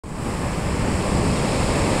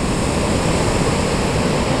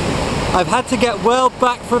I've had to get well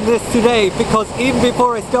back from this today because even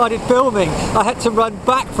before I started filming I had to run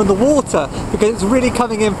back from the water because it's really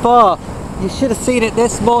coming in far. You should have seen it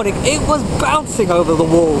this morning. It was bouncing over the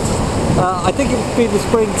walls. I think it's been the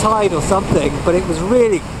spring tide or something, but it was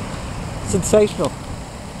really sensational.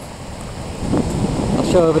 I'll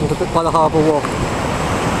show you a little bit by the harbour walk.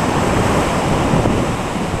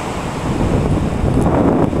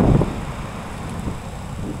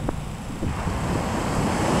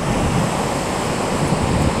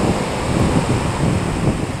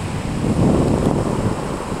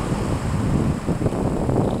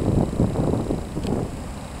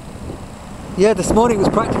 Yeah, this morning was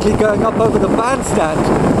practically going up over the bandstand,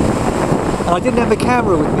 and I didn't have a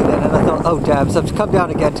camera with me then, and I thought, oh damn, so I have to come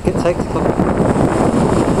down again to take some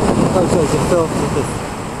photos and films of this.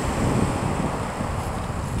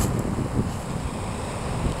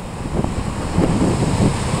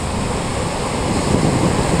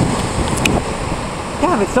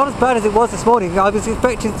 Damn, it's not as bad as it was this morning. I was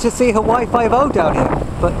expecting to see Hawaii 5.0 down here,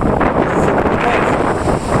 but this isn't the case.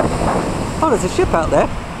 Oh, there's a ship out there.